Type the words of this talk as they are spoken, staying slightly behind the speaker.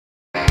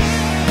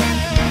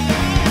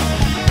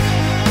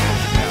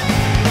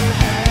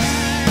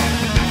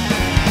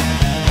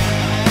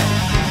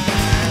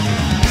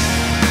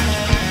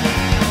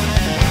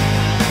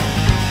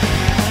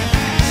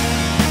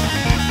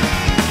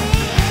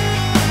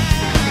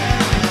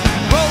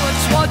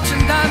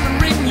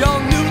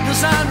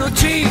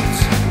teens.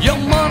 Your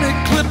money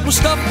clip was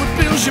stuffed with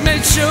bills, you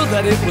made sure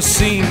that it was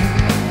seen.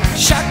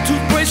 Shot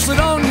tooth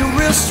bracelet on your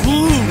wrist,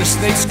 woo, the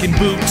snakeskin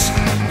boots.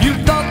 You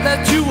thought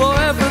that you were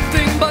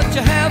everything, but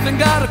you haven't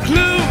got a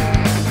clue.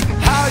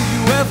 How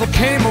you ever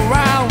came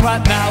around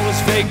right now is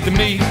vague to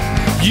me.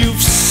 You've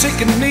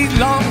sickened me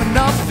long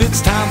enough,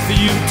 it's time for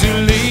you to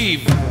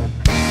leave.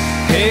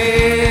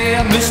 Hey,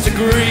 Mr.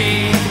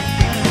 Greed,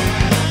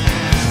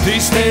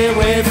 please stay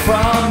away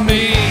from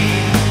me.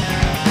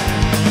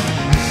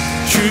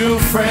 True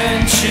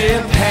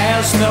friendship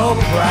has no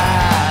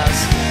prize,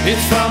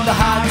 it's from the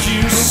heart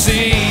you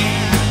see.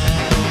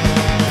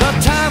 The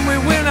time we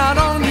went out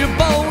on your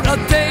boat, a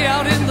day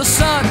out in the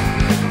sun,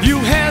 you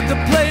had to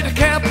play the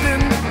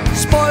captain,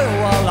 spoil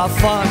all our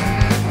fun.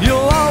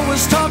 You're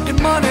always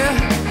talking money,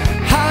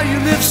 how you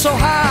live so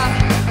high,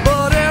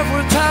 but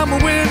every time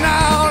we went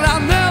out,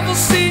 I've never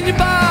seen you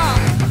by.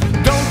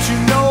 Don't you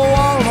know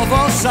all of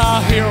us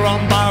are here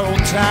on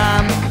borrowed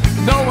time?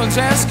 No one's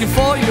asking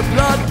for your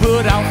blood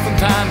put out from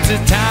time to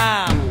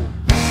time.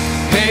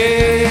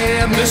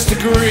 Hey, Mr.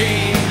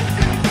 Greed,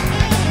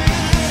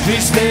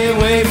 please stay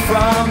away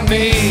from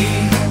me.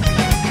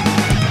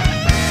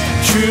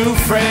 True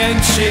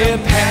friendship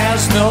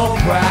has no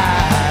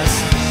prize,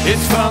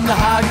 it's from the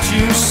heart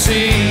you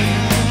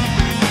see.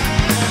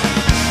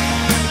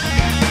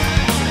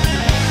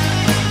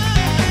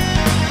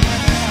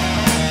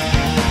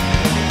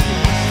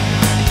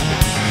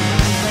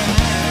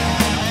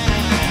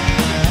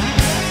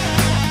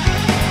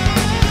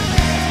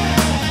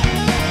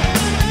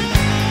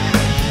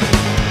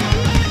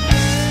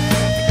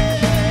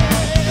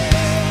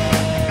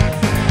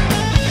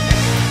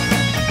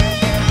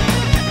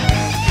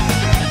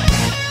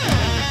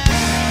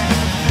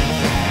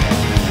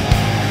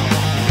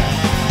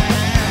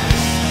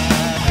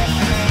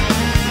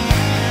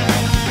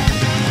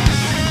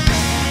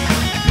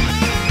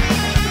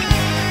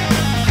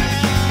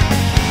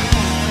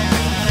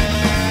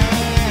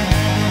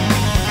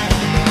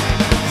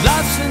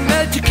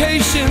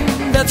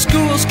 That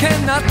schools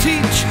cannot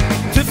teach.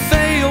 To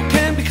fail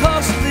can be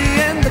costly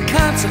and the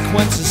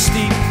consequences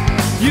steep.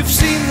 You've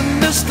seen the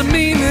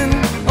misdemeaning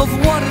of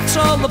what it's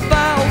all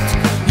about.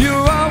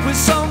 You're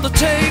always on the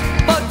take,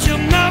 but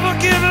you're never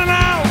giving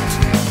out.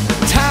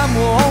 Time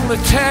will only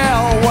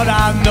tell what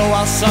I know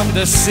I'll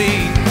someday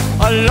see.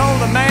 A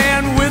lonely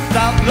man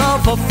without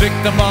love, a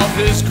victim of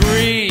his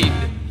greed.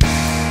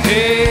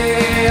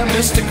 Hey,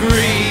 Mr.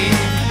 Greed,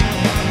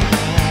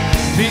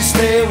 please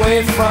stay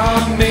away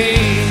from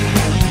me.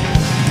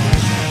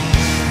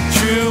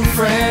 True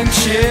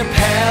friendship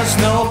has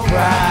no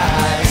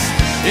prize,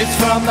 it's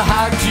from the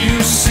heart you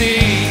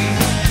see.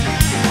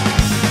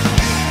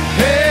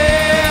 Hey,